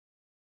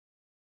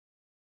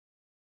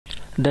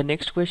The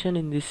next question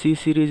in this C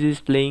series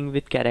is playing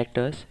with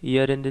characters.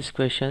 Here in this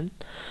question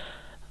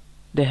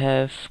they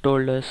have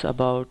told us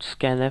about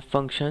Scanf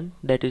function,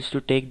 that is to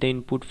take the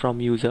input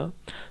from user.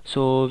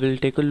 So we'll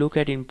take a look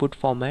at input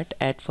format.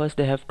 At first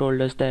they have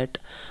told us that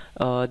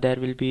there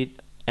will be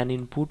an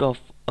input of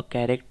a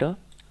character.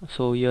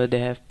 So here they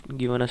have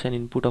given us an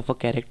input of a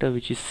character,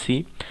 which is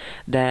C.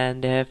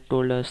 Then they have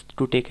told us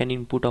to take an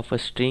input of a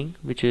string,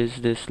 which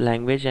is this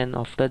language, and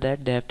after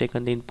that they have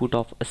taken the input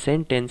of a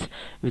sentence,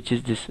 which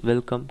is this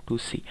welcome to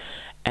C.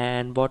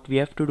 And what we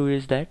have to do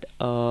is that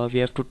we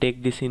have to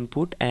take this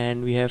input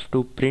and we have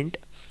to print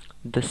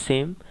the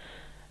same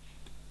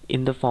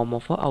in the form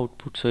of a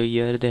output. So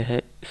here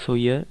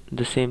here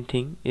the same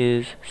thing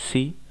is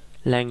C,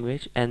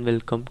 language, and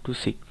welcome to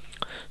C.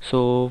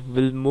 So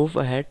we'll move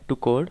ahead to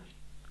code.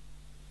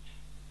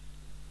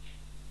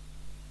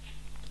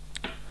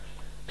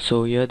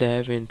 So here they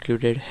have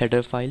included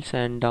header files,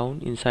 and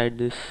down inside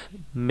this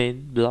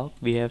main block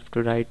we have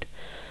to write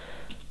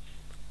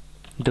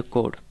the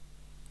code.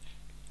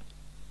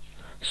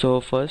 So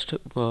first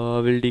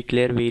we'll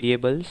declare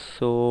variables.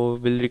 So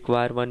we'll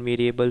require one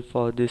variable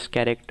for this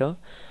character,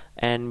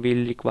 and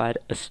we'll require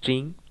a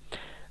string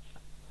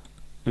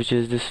which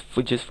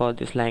is for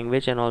this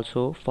language, and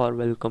also for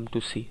welcome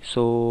to C.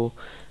 So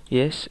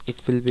yes,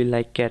 it will be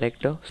like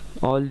character.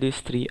 All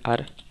these three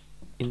are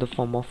in the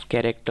form of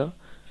character.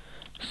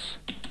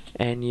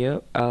 And here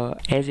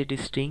as it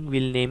is string,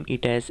 we'll name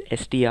it as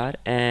str,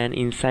 and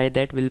inside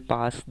that we'll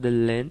pass the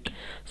length.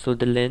 So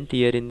the length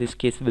here in this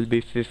case will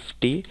be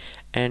 50,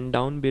 and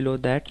down below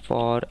that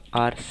for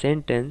our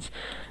sentence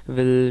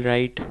we'll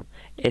write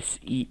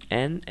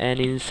sen, and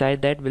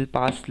inside that we'll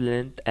pass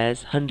length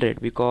as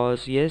 100,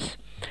 because yes,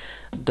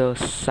 the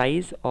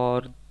size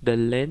or the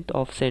length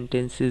of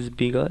sentence is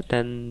bigger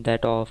than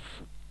that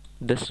of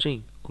the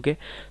string. Okay,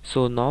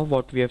 so now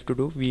what we have to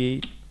do,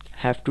 we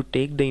have to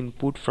take the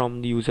input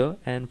from the user,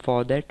 and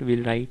for that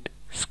we'll write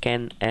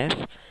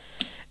scanf,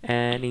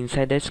 and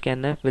inside that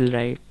scanf we'll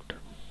write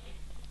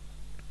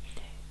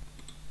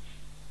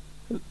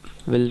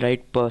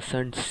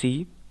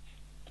 %c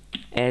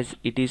as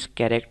it is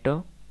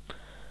character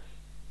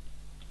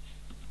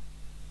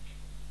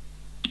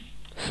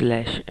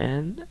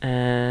 /n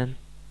and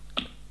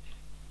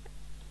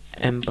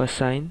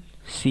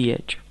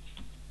 &ch.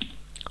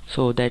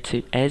 So that's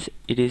it, as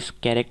it is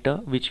character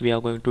which we are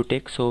going to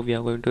take, so we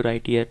are going to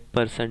write here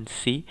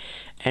 %c,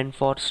 and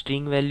for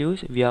string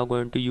values we are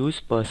going to use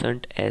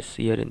 %s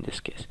here in this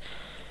case.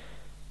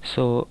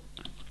 So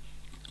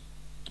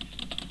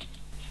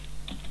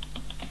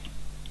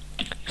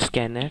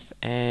scanf,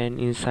 and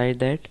inside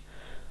that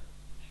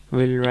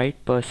we'll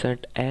write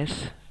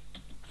 %s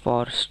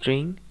for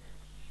string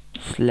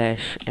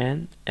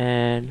 /n,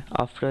 and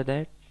after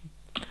that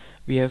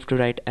we have to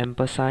write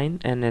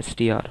ampersand and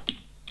str.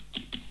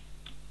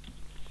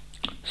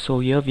 So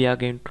here we are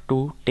going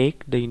to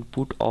take the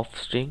input of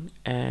string,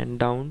 and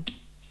down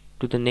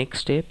to the next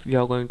step we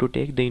are going to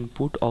take the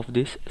input of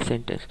this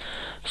sentence.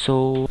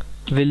 So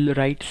we'll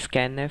write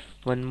scanf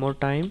one more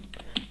time,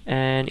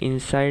 and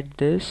inside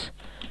this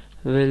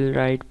we'll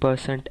write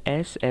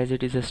 %s as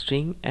it is a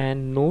string,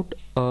 and note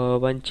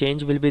one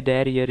change will be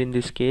there here in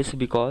this case,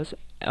 because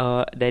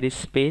there is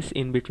space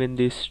in between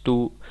these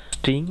two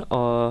string,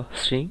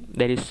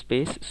 there is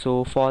space.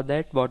 So for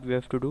that what we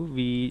have to do,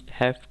 we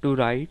have to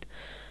write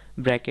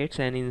brackets,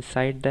 and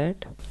inside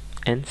that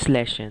and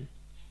 /n.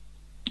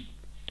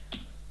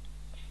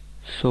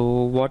 So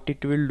what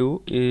it will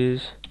do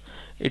is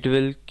it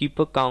will keep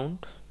a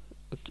count.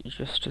 Okay,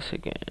 just a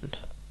second.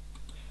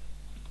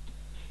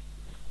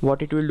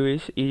 What it will do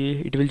is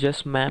it will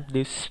just map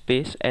this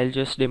space. I'll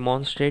just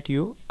demonstrate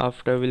you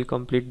after we'll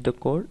complete the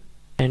code.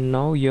 And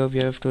now here we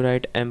have to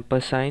write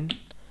ampersand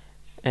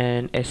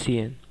and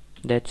sen.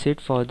 That's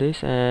it for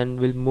this, and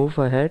we'll move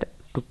ahead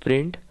to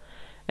print,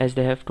 as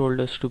they have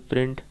told us to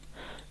print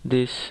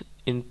this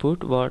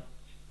input.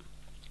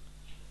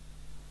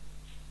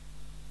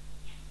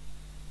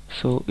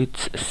 So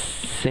it's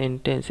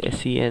sentence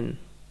sen.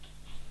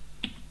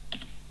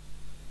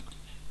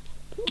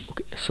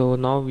 Okay, so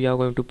now we are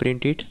going to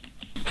print it.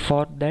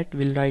 For that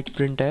we'll write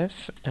printf,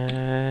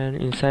 and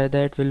inside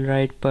that we'll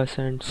write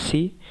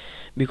 %c,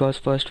 because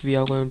first we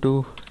are going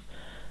to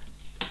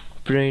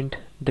print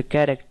the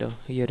character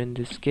here in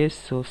this case,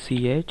 so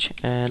ch,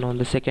 and on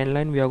the second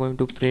line we are going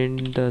to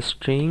print the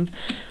string.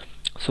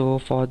 So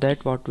for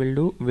that what we'll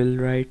do, we'll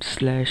write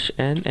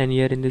 /n, and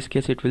here in this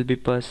case it will be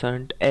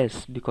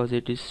 %s because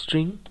it is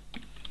string,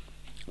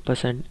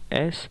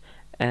 %s,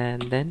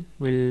 and then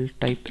we'll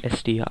type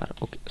str.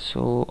 Okay,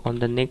 so on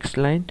the next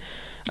line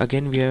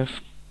again we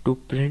have to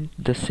print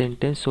the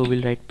sentence, so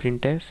we'll write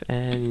printf,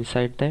 and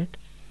inside that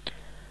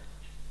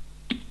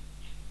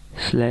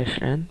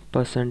 /n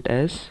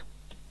 %s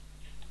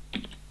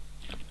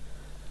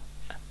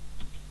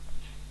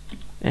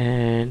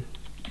and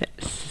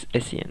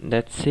sen.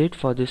 That's it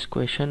for this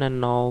question. And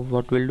now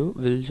what we'll do,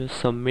 we'll just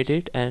submit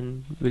it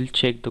and we'll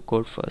check the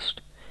code first.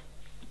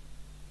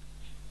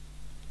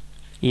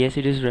 Yes,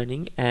 it is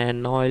running,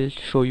 and now I'll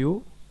show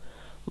you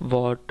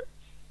what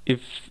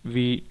if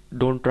we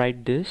don't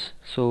write this.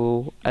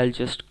 So I'll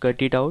just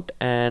cut it out,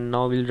 and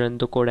now we'll run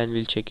the code and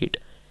we'll check it.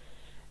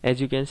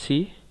 As you can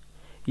see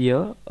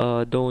here,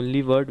 the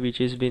only word which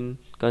has been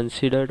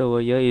considered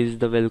over here is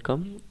the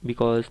welcome,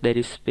 because there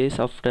is space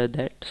after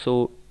that,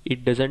 so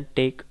it doesn't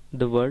take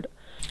the word.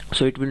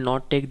 So it will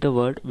not take the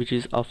word which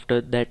is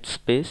after that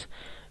space,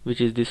 which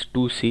is this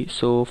 2c.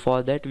 So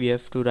for that we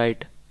have to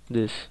write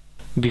this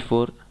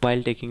before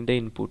while taking the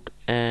input.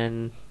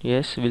 And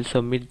yes, we'll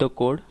submit the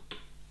code.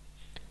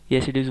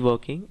 Yes, it is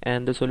working,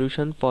 and the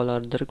solution for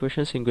other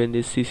questions in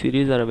this C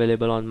series are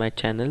available on my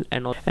channel,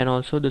 and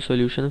also the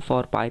solution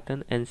for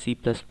Python and C++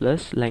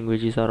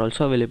 languages are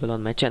also available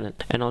on my channel.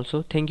 And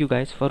also thank you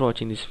guys for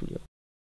watching this video.